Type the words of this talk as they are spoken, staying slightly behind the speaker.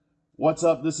What's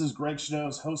up? This is Greg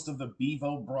Schnoes, host of the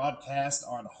Bevo Broadcast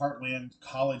on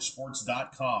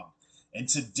HeartlandCollegeSports.com. And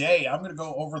today I'm going to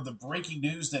go over the breaking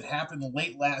news that happened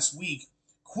late last week.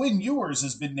 Quinn Ewers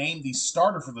has been named the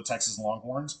starter for the Texas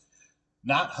Longhorns,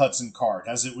 not Hudson Card,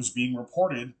 as it was being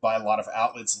reported by a lot of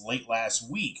outlets late last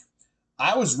week.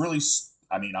 I was really,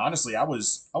 honestly, I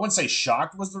wouldn't say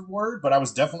shocked was the word, but I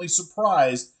was definitely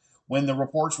surprised when the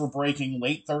reports were breaking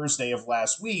late Thursday of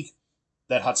last week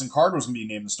that Hudson Card was going to be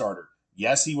named the starter.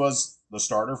 Yes, he was the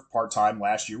starter part-time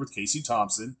last year with Casey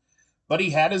Thompson, but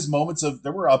he had his moments of,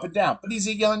 there were up and down, but he's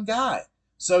a young guy.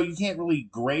 So you can't really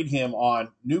grade him on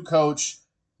new coach,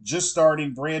 just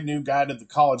starting, brand new guy to the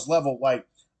college level. Like,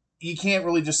 you can't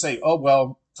really just say, oh,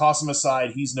 well, toss him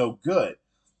aside, he's no good.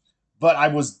 But I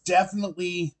was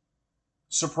definitely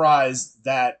surprised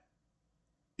that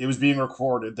it was being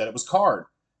recorded that it was Card,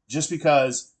 just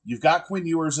because you've got Quinn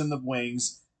Ewers in the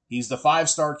wings. He's the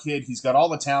five-star kid. He's got all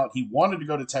the talent. He wanted to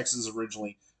go to Texas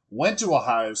originally, went to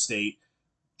Ohio State,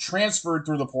 transferred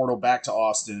through the portal back to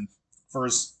Austin for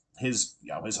his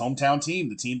hometown team,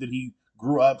 the team that he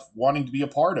grew up wanting to be a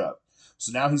part of.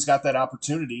 So now he's got that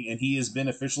opportunity, and he has been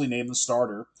officially named the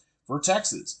starter for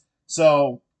Texas.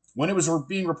 So when it was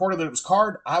being reported that it was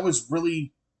Card, I was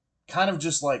really kind of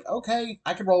just like, okay,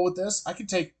 I can roll with this. I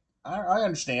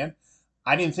understand.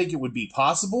 I didn't think it would be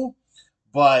possible,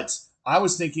 but I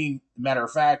was thinking, matter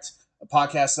of fact, a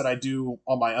podcast that I do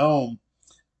on my own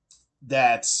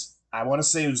that I want to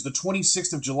say it was the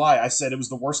 26th of July. I said it was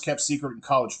the worst kept secret in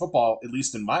college football, at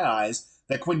least in my eyes,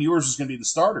 that Quinn Ewers was going to be the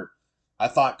starter. I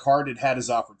thought Card had had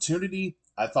his opportunity.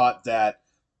 I thought that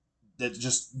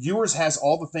just Ewers has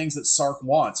all the things that Sark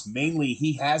wants. Mainly,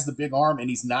 he has the big arm and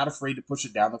he's not afraid to push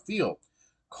it down the field.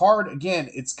 Card,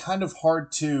 again, it's kind of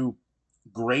hard to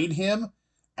grade him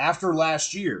after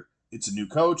last year. It's a new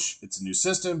coach. It's a new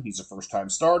system. He's a first-time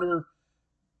starter.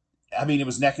 I mean, it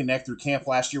was neck and neck through camp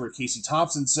last year with Casey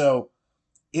Thompson. So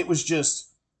it was just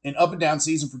an up-and-down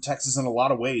season for Texas in a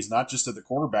lot of ways, not just at the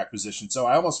quarterback position. So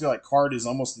I almost feel like Card is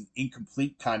almost an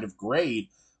incomplete kind of grade.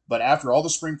 But after all the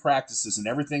spring practices and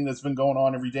everything that's been going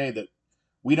on every day that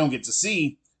we don't get to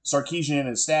see, Sarkisian and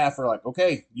his staff are like,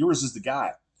 okay, Ewers is the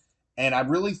guy. And I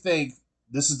really think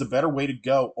this is the better way to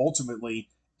go ultimately.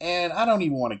 And I don't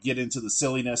even want to get into the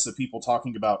silliness of people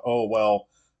talking about, oh, well,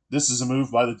 this is a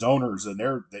move by the donors, and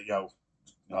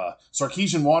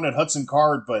Sarkisian wanted Hudson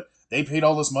Card, but they paid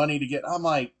all this money to get. I'm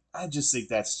like, I just think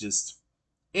that's just,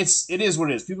 it is what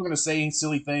it is. People are going to say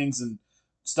silly things and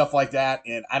stuff like that,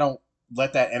 and I don't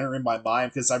let that enter in my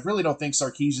mind because I really don't think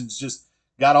Sarkisian's just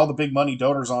got all the big money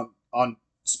donors on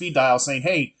speed dial saying,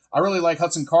 hey, I really like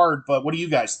Hudson Card, but what do you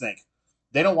guys think?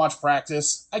 They don't watch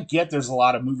practice. I get there's a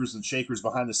lot of movers and shakers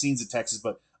behind the scenes at Texas,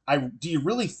 but do you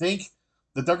really think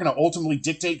that they're going to ultimately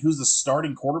dictate who the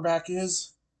starting quarterback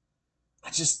is?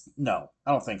 No,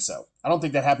 I don't think so. I don't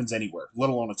think that happens anywhere, let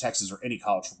alone a Texas or any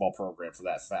college football program for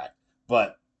that fact.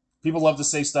 But people love to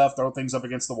say stuff, throw things up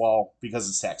against the wall because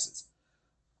it's Texas.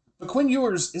 But Quinn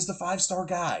Ewers is the five-star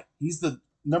guy. He's the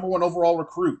number one overall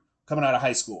recruit coming out of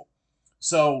high school.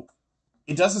 So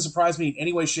it doesn't surprise me in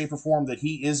any way, shape, or form that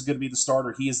he is going to be the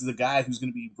starter. He is the guy who's going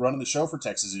to be running the show for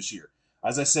Texas this year.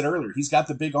 As I said earlier, he's got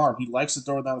the big arm. He likes to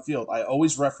throw it down the field. I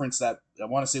always reference that. I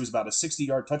want to say it was about a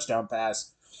 60-yard touchdown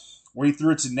pass where he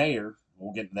threw it to Nair.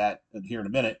 We'll get to that here in a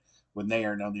minute with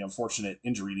Nair and the unfortunate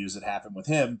injury news that happened with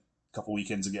him a couple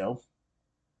weekends ago.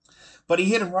 But he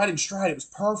hit him right in stride. It was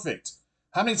perfect.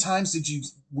 How many times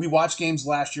we watch games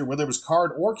last year where there was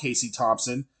Card or Casey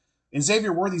Thompson, and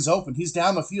Xavier Worthy's open, he's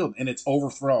down the field, and it's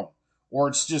overthrown. Or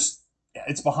it's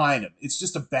behind him. It's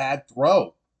just a bad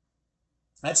throw.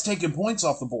 That's taking points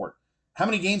off the board. How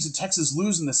many games did Texas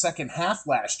lose in the second half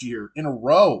last year in a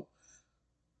row?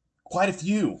 Quite a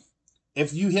few.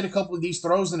 If you hit a couple of these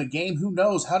throws in a game, who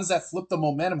knows? How does that flip the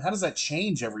momentum? How does that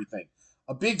change everything?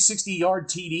 A big 60-yard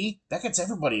TD, that gets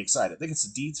everybody excited. That gets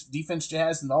the defense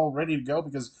jazzed and all ready to go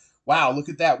because, wow, look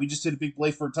at that. We just hit a big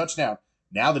play for a touchdown.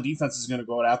 Now the defense is going to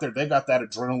go out there. They've got that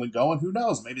adrenaline going. Who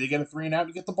knows? Maybe they get a 3 and out and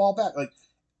you get the ball back.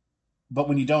 But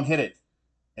when you don't hit it,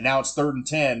 and now it's 3rd and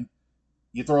 10,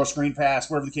 you throw a screen pass,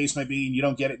 whatever the case may be, and you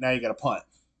don't get it, now you got a punt.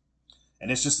 And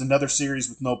it's just another series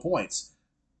with no points.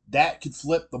 That could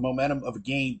flip the momentum of a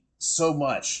game so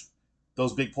much,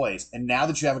 those big plays. And now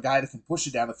that you have a guy that can push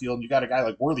it down the field, and you got a guy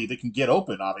like Worthy that can get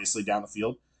open, obviously, down the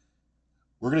field,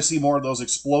 we're going to see more of those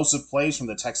explosive plays from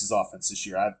the Texas offense this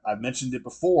year. I've mentioned it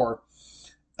before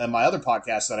in my other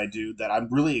podcast that I do, that I'm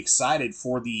really excited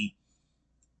for the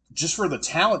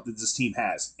talent that this team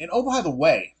has. And oh, by the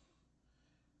way,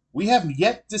 we have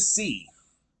yet to see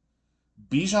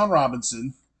Bijan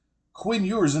Robinson, Quinn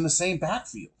Ewers in the same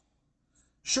backfield.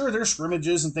 Sure, there's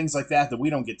scrimmages and things like that we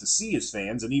don't get to see as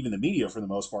fans, and even the media, for the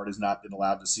most part, has not been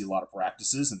allowed to see a lot of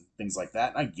practices and things like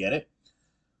that, and I get it.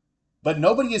 But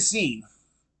nobody has seen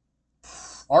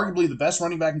arguably the best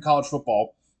running back in college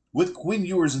football with Quinn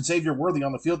Ewers and Xavier Worthy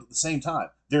on the field at the same time.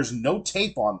 There's no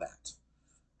tape on that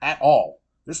at all.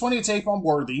 There's plenty of tape on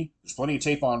Worthy. There's plenty of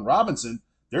tape on Robinson.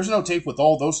 There's no tape with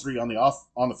all those three on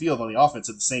the field on the offense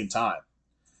at the same time.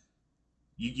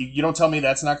 You don't tell me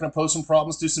that's not going to pose some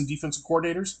problems to some defensive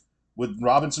coordinators with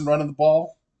Robinson running the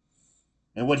ball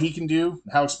and what he can do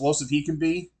and how explosive he can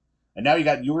be. And now you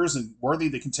got Ewers and Worthy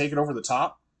that can take it over the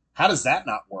top. How does that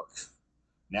not work?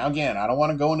 Now, again, I don't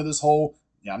want to go into this whole,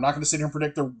 I'm not going to sit here and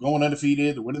predict they're going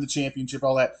undefeated, they're winning the championship,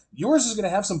 all that. Ewers is going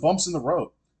to have some bumps in the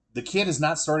road. The kid has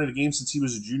not started a game since he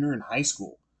was a junior in high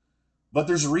school. But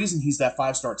there's a reason he's that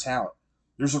five-star talent.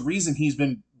 There's a reason he's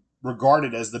been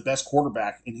regarded as the best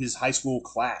quarterback in his high school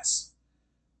class.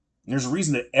 And there's a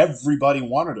reason that everybody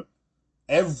wanted him.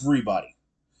 Everybody.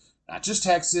 Not just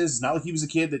Texas. It's not like he was a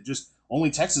kid that just only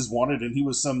Texas wanted and he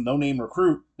was some no-name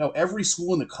recruit. No, every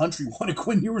school in the country wanted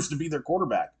Quinn Ewers to be their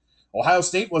quarterback. Ohio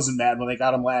State wasn't mad when they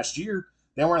got him last year.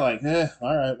 They weren't like,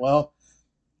 all right, well,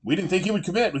 we didn't think he would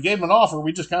commit. We gave him an offer.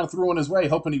 We just kind of threw in his way,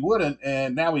 hoping he wouldn't,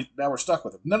 and now we're stuck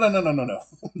with him. No.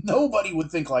 Nobody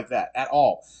would think like that at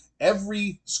all.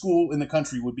 Every school in the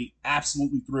country would be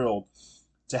absolutely thrilled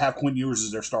to have Quinn Ewers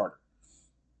as their starter.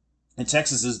 And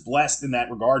Texas is blessed in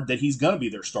that regard that he's going to be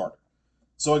their starter.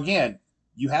 So again,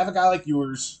 you have a guy like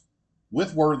Ewers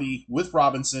with Worthy, with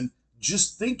Robinson.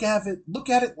 Just think of it, look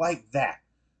at it like that.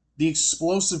 The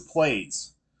explosive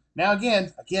plays. Now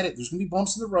again, I get it. There's going to be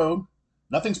bumps in the road.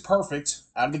 Nothing's perfect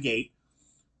out of the gate.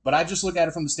 But I just look at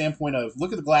it from the standpoint of,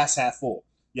 look at the glass half full.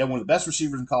 You have one of the best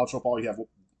receivers in college football. You have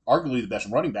arguably the best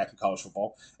running back in college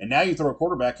football. And now you throw a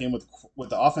quarterback in with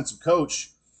the offensive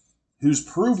coach who's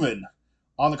proven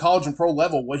on the college and pro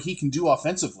level what he can do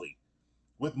offensively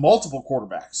with multiple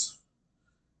quarterbacks.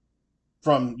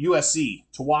 From USC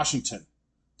to Washington,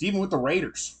 to even with the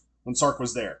Raiders when Sark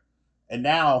was there. And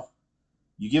now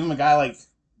you give him a guy like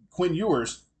Quinn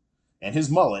Ewers and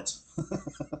his mullet.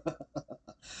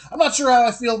 I'm not sure how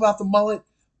I feel about the mullet,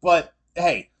 but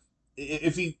hey,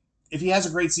 if he has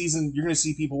a great season, you're going to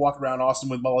see people walk around Austin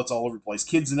with mullets all over the place.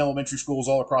 Kids in elementary schools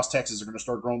all across Texas are going to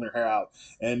start growing their hair out.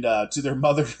 And to their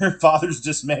mother and father's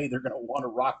dismay, they're going to want to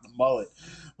rock the mullet.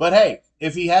 But hey,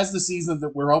 if he has the season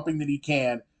that we're hoping that he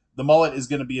can, the mullet is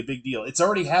going to be a big deal. It's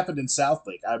already happened in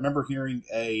Southlake. I remember hearing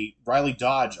a Riley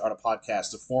Dodge on a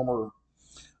podcast, a former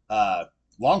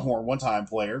Longhorn one-time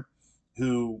player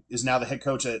who is now the head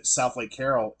coach at Southlake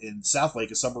Carroll in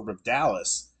Southlake, a suburb of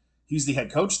Dallas. He's the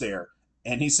head coach there.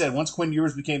 And he said once Quinn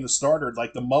Ewers became the starter,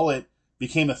 like the mullet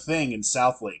became a thing in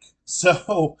Southlake.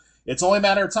 So it's only a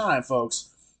matter of time, folks,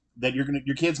 that your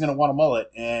kid's going to want a mullet.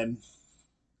 And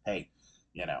hey,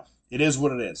 it is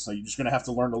what it is. So you're just going to have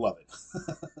to learn to love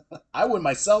it. I would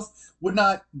myself would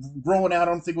not, growing out,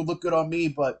 I don't think would look good on me,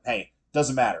 but hey,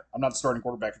 doesn't matter. I'm not the starting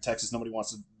quarterback for Texas. Nobody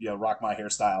wants to rock my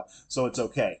hairstyle, so it's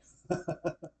okay.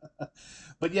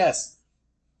 But yes,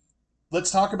 let's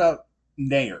talk about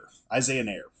Nair, Isaiah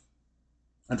Nair.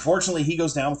 Unfortunately, he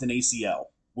goes down with an ACL,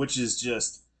 which is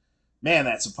just, man,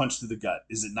 that's a punch to the gut,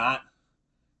 is it not?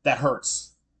 That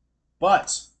hurts.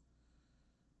 But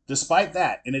despite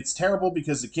that, and it's terrible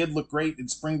because the kid looked great in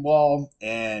spring ball,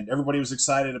 and everybody was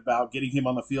excited about getting him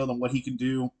on the field and what he can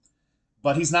do,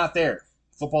 but he's not there.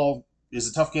 Football is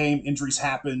a tough game. Injuries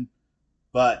happen,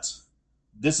 but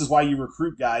this is why you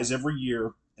recruit guys every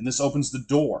year, and this opens the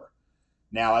door.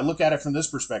 Now, I look at it from this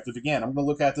perspective. Again, I'm going to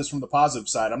look at this from the positive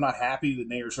side. I'm not happy that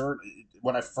Nair's hurt.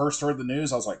 When I first heard the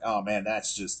news, I was like, oh, man,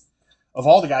 that's just, of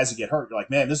all the guys that get hurt, you're like,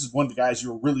 man, this is one of the guys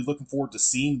you're really looking forward to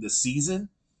seeing this season.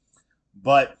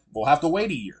 But we'll have to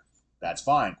wait a year. That's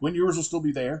fine. Quinn Ewers will still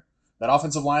be there. That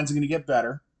offensive line's going to get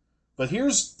better. But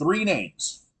here's 3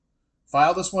 names.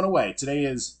 File this one away. Today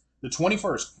is the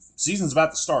 21st. Season's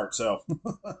about to start, so.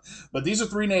 But these are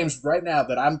 3 names right now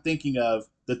that I'm thinking of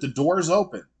that the door is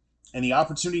open and the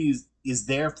opportunity is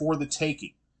there for the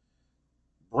taking.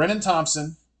 Brennan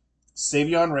Thompson,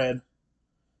 Savion Red,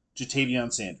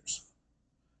 Jatavion Sanders.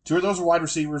 2 of those are wide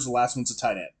receivers. The last one's a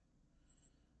tight end.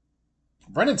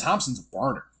 Brennan Thompson's a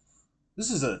burner.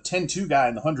 This is a 10-2 guy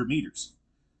in the 100 meters.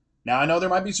 Now, I know there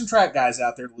might be some track guys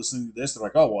out there listening to this. They're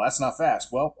like, oh, well, that's not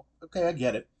fast. Well, okay, I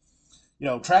get it.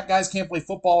 Track guys can't play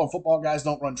football, and football guys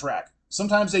don't run track.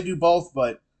 Sometimes they do both,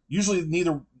 but usually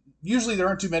there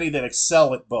aren't too many that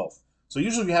excel at both. So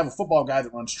usually if you have a football guy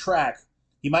that runs track,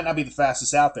 he might not be the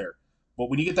fastest out there. But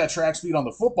when you get that track speed on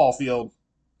the football field,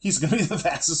 he's going to be the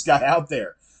fastest guy out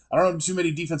there. I don't know too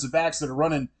many defensive backs that are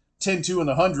running 10-2 in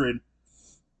the 100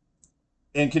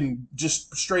 and can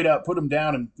just straight up put them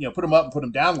down and put them up and put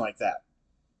them down like that.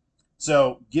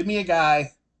 So give me a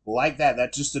guy like that.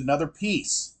 That's just another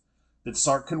piece that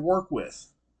Sark can work with.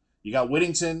 You got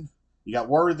Whittington, you got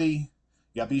Worthy,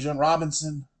 you got Bijan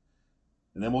Robinson,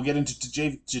 and then we'll get into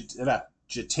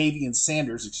Jatavian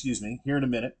Sanders, here in a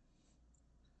minute.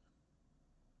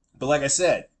 But like I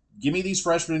said, give me these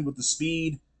freshmen with the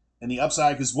speed and the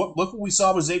upside, because look what we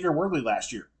saw with Xavier Worthy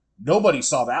last year. Nobody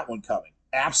saw that one coming.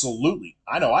 Absolutely.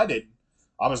 I know I didn't.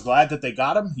 I was glad that they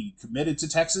got him. He committed to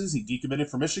Texas. He decommitted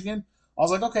from Michigan. I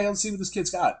was like, okay, let's see what this kid's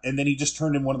got. And then he just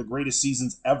turned in one of the greatest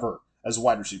seasons ever as a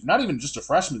wide receiver. Not even just a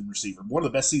freshman receiver, one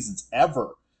of the best seasons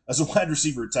ever as a wide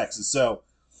receiver at Texas. So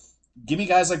give me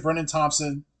guys like Brennan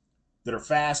Thompson that are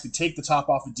fast, can take the top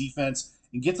off of defense,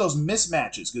 and get those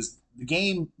mismatches, because the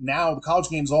game now, the college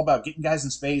game is all about getting guys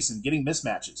in space and getting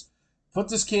mismatches. Put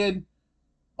this kid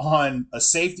on a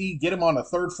safety, get him on a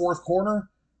third, fourth corner,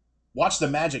 watch the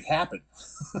magic happen.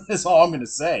 That's all I'm going to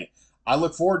say. I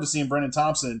look forward to seeing Brennan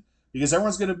Thompson, because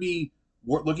everyone's going to be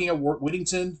looking at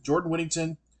Jordan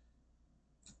Whittington,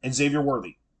 and Xavier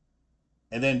Worthy.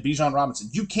 And then Bijan Robinson.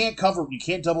 You can't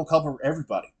double cover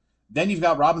everybody. Then you've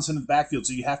got Robinson in the backfield,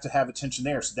 so you have to have attention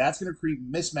there. So that's going to create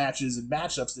mismatches and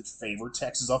matchups that favor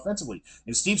Texas offensively.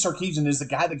 And Steve Sarkisian is the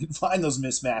guy that can find those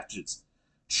mismatches.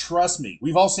 Trust me.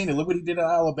 We've all seen it. Look what he did at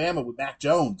Alabama with Mac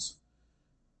Jones.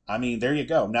 I mean, there you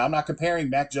go. Now, I'm not comparing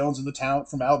Mac Jones and the talent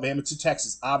from Alabama to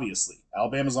Texas, obviously.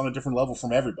 Alabama's on a different level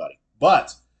from everybody.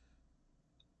 But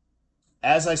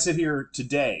as I sit here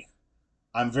today,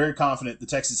 I'm very confident that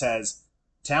Texas has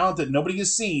talent that nobody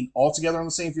has seen all together on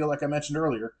the same field, like I mentioned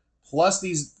earlier, plus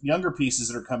these younger pieces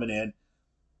that are coming in.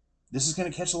 This is going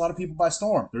to catch a lot of people by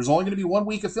storm. There's only going to be 1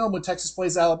 week of film when Texas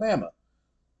plays Alabama.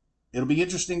 It'll be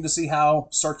interesting to see how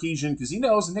Sarkisian, because he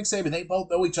knows, and Nick Saban, they both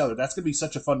know each other. That's going to be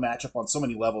such a fun matchup on so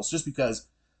many levels, just because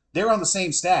they're on the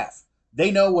same staff.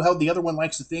 They know how the other one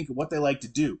likes to think and what they like to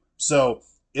do. So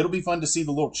it'll be fun to see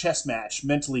the little chess match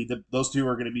mentally that those two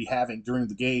are going to be having during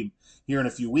the game here in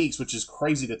a few weeks, which is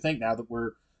crazy to think now that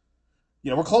we're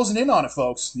closing in on it,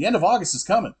 folks. The end of August is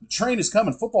coming. The train is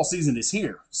coming. Football season is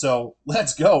here. So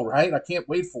let's go, right? I can't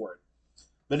wait for it.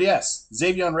 But yes,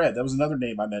 Xavier Red, that was another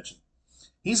name I mentioned.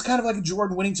 He's kind of like a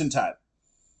Jordan Whittington type.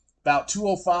 About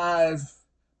 205,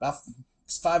 about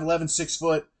 5'11", 6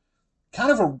 foot.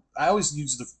 I always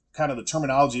use the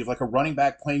terminology of like a running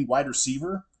back playing wide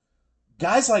receiver.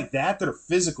 Guys like that are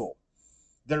physical,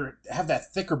 have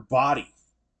that thicker body.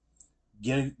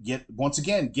 Get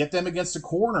them against a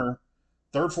corner,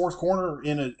 third, fourth corner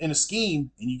in a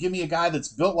scheme, and you give me a guy that's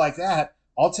built like that.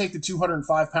 I'll take the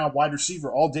 205-pound wide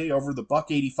receiver all day over the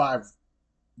 $185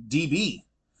 DB,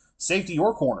 safety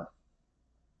or corner,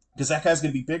 because that guy's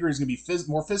going to be bigger. He's going to be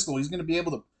more physical. He's going to be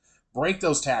able to break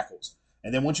those tackles.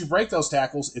 And then once you break those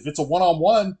tackles, if it's a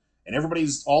one-on-one and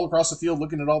everybody's all across the field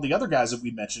looking at all the other guys that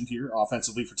we mentioned here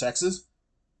offensively for Texas,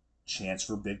 chance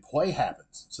for big play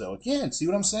happens. So again, see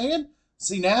what I'm saying?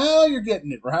 See, now you're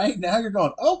getting it, right? Now you're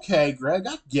going, okay, Greg,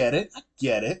 I get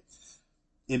it.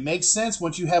 It makes sense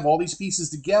once you have all these pieces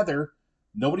together.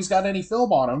 Nobody's got any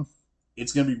film on them.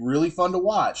 It's going to be really fun to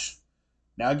watch.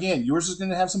 Now, again, yours is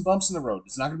going to have some bumps in the road.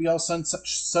 It's not going to be all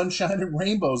sunshine and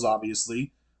rainbows,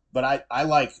 obviously, but I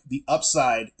like the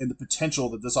upside and the potential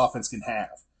that this offense can have.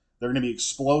 They're going to be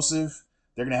explosive.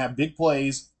 They're going to have big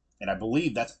plays, and I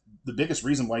believe that's the biggest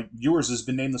reason why Ewers has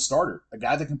been named the starter. A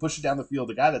guy that can push it down the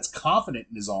field, a guy that's confident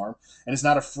in his arm and is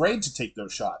not afraid to take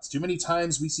those shots. Too many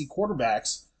times we see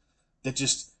quarterbacks that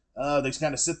just they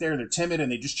kind of sit there and they're timid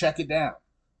and they just check it down.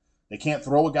 They can't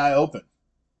throw a guy open.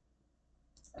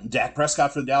 Dak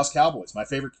Prescott for the Dallas Cowboys, my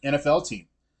favorite NFL team.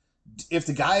 If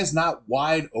the guy is not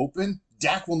wide open,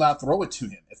 Dak will not throw it to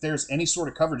him. If there's any sort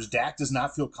of coverage, Dak does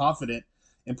not feel confident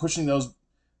in pushing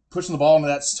the ball into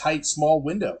that tight, small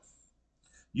window.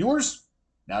 Ewers,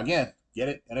 now again, get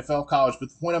it, NFL, college, but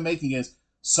the point I'm making is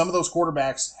some of those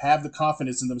quarterbacks have the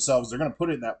confidence in themselves. They're going to put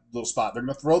it in that little spot. They're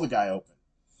going to throw the guy open.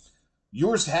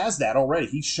 Ewers has that already.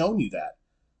 He's shown you that.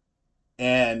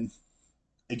 And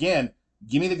again,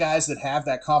 give me the guys that have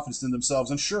that confidence in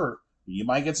themselves. And sure, you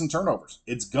might get some turnovers.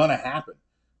 It's going to happen.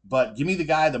 But give me the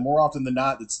guy that more often than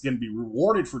not that's going to be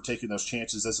rewarded for taking those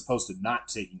chances as opposed to not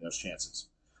taking those chances.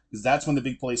 Because that's when the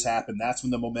big plays happen. That's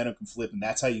when the momentum can flip, and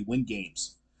that's how you win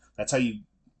games. That's how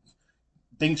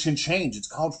things can change. It's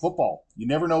college football. You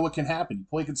never know what can happen. You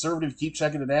play conservative, you keep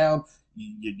checking it down,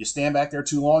 you stand back there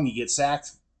too long, you get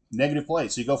sacked, negative play.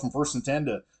 So you go from 1st and 10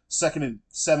 to 2nd and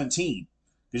 17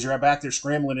 because you're back there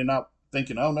scrambling and not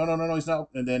thinking, oh, no, he's not.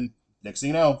 And then next thing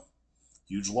you know,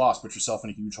 huge loss, put yourself in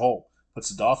a huge hole, puts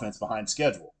the offense behind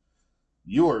schedule.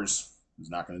 Ewers is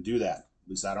not going to do that. At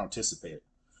least I don't anticipate it.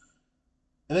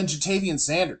 And then Jatavian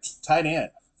Sanders, tight end,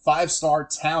 5-star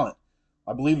talent.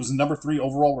 I believe was the number 3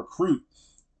 overall recruit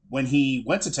when he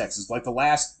went to Texas, like the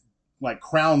last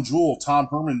crown jewel of Tom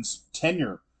Herman's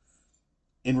tenure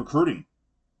in recruiting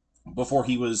before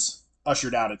he was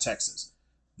ushered out at Texas.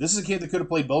 This is a kid that could have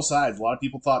played both sides. A lot of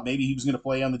people thought maybe he was going to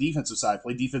play on the defensive side,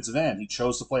 play defensive end. He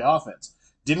chose to play offense.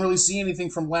 Didn't really see anything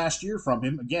from last year from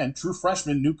him. Again, true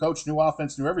freshman, new coach, new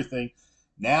offense, new everything.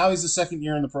 Now he's the second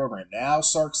year in the program. Now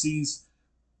Sark sees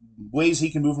ways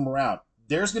he can move him around.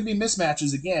 There's going to be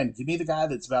mismatches again. Give me the guy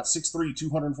that's about 6'3",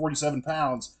 247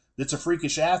 pounds, that's a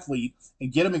freakish athlete,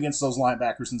 and get him against those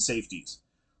linebackers and safeties.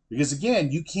 Because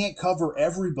again, you can't cover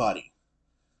everybody.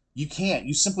 You can't.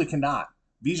 You simply cannot.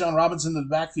 Bijan Robinson in the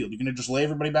backfield. You're going to just lay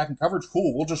everybody back in coverage?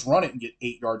 Cool. We'll just run it and get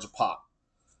 8 yards a pop.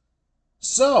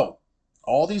 So,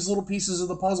 all these little pieces of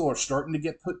the puzzle are starting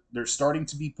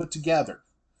to be put together.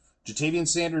 Jatavian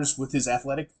Sanders, with his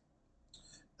athletic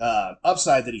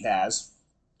upside that he has,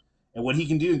 and what he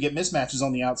can do and get mismatches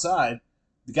on the outside,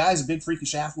 the guy's a big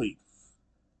freakish athlete.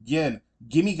 Again,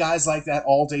 give me guys like that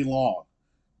all day long.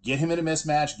 Get him in a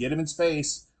mismatch, get him in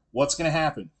space. What's going to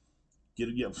happen?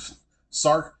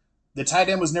 Sark, the tight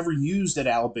end was never used at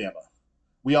Alabama.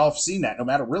 We all have seen that, no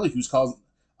matter really who's causing.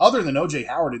 Other than O.J.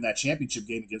 Howard in that championship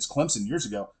game against Clemson years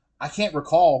ago, I can't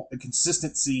recall a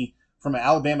consistency from an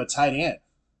Alabama tight end,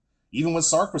 even when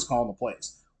Sark was calling the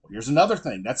plays. Well, here's another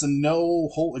thing. That's a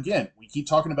no-hole. Again, we keep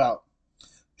talking about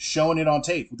showing it on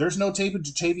tape. There's no tape of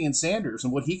Jatavian Sanders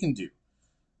and what he can do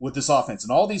with this offense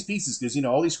and all these pieces, because,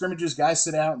 all these scrimmages, guys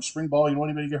sit out and spring ball, you don't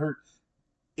want anybody to get hurt.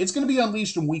 It's going to be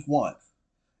unleashed in week 1,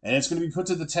 and it's going to be put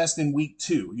to the test in week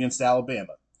 2 against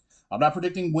Alabama. I'm not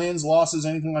predicting wins, losses,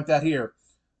 anything like that here,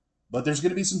 but there's going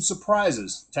to be some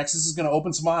surprises. Texas is going to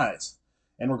open some eyes,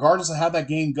 and regardless of how that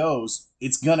game goes,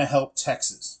 it's going to help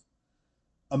Texas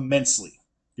immensely,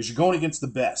 because you're going against the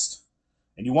best,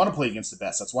 and you want to play against the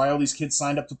best. That's why all these kids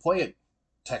signed up to play at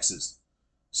Texas.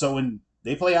 So when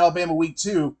they play Alabama week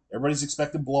 2, everybody's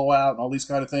expecting blowout and all these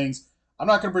kind of things. I'm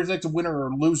not going to predict a winner or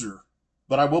a loser,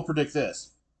 but I will predict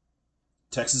this.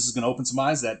 Texas is going to open some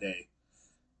eyes that day.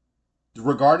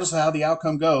 Regardless of how the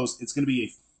outcome goes, it's going to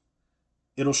be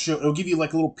it'll give you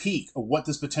like a little peek of what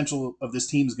this potential of this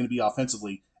team is going to be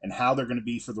offensively and how they're going to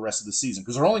be for the rest of the season,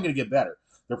 because they're only going to get better.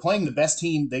 They're playing the best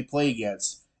team they play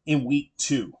against in week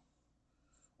 2.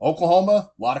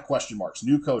 Oklahoma, a lot of question marks.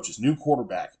 New coaches, new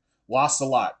quarterback, lost a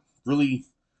lot. Really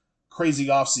crazy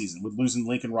offseason with losing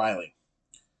Lincoln Riley.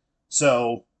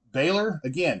 So Baylor,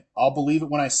 again, I'll believe it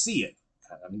when I see it.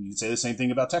 I mean, you can say the same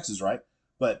thing about Texas, right?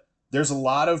 But there's a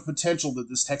lot of potential that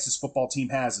this Texas football team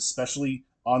has, especially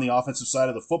on the offensive side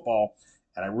of the football.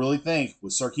 And I really think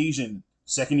with Sarkisian,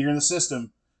 second year in the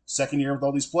system, second year with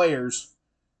all these players,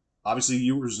 obviously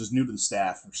Ewers is new to the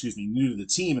staff, new to the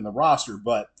team and the roster,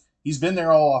 but he's been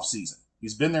there all offseason.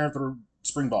 He's been there through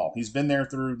spring ball. He's been there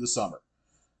through the summer.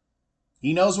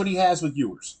 He knows what he has with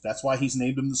Ewers. That's why he's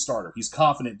named him the starter. He's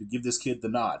confident to give this kid the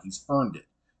nod. He's earned it.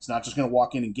 He's not just going to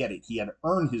walk in and get it. He had to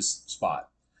earn his spot.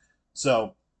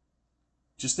 So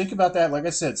just think about that. Like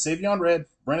I said, Savion Red,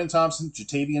 Brennan Thompson,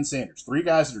 Jatavian Sanders. 3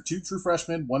 guys that are 2 true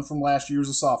freshmen, 1 from last year as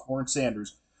a sophomore in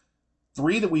Sanders.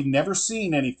 3 that we've never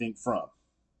seen anything from.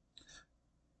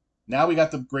 Now we got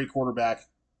the great quarterback.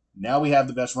 Now we have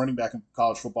the best running back in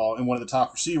college football and one of the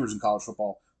top receivers in college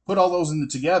football. Put all those in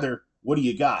together, what do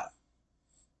you got?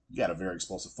 You got a very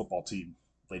explosive football team,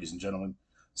 ladies and gentlemen.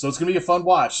 So it's going to be a fun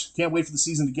watch. Can't wait for the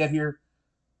season to get here.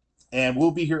 And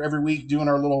we'll be here every week doing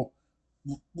our little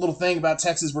thing about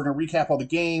Texas. We're going to recap all the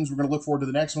games. We're going to look forward to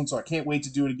the next one, so I can't wait to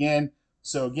do it again.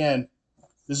 So again,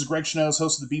 this is Greg Schnoes,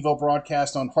 host of the Bevo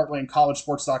Broadcast on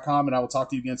HeartlandCollegeSports.com, and I will talk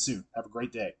to you again soon. Have a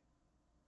great day.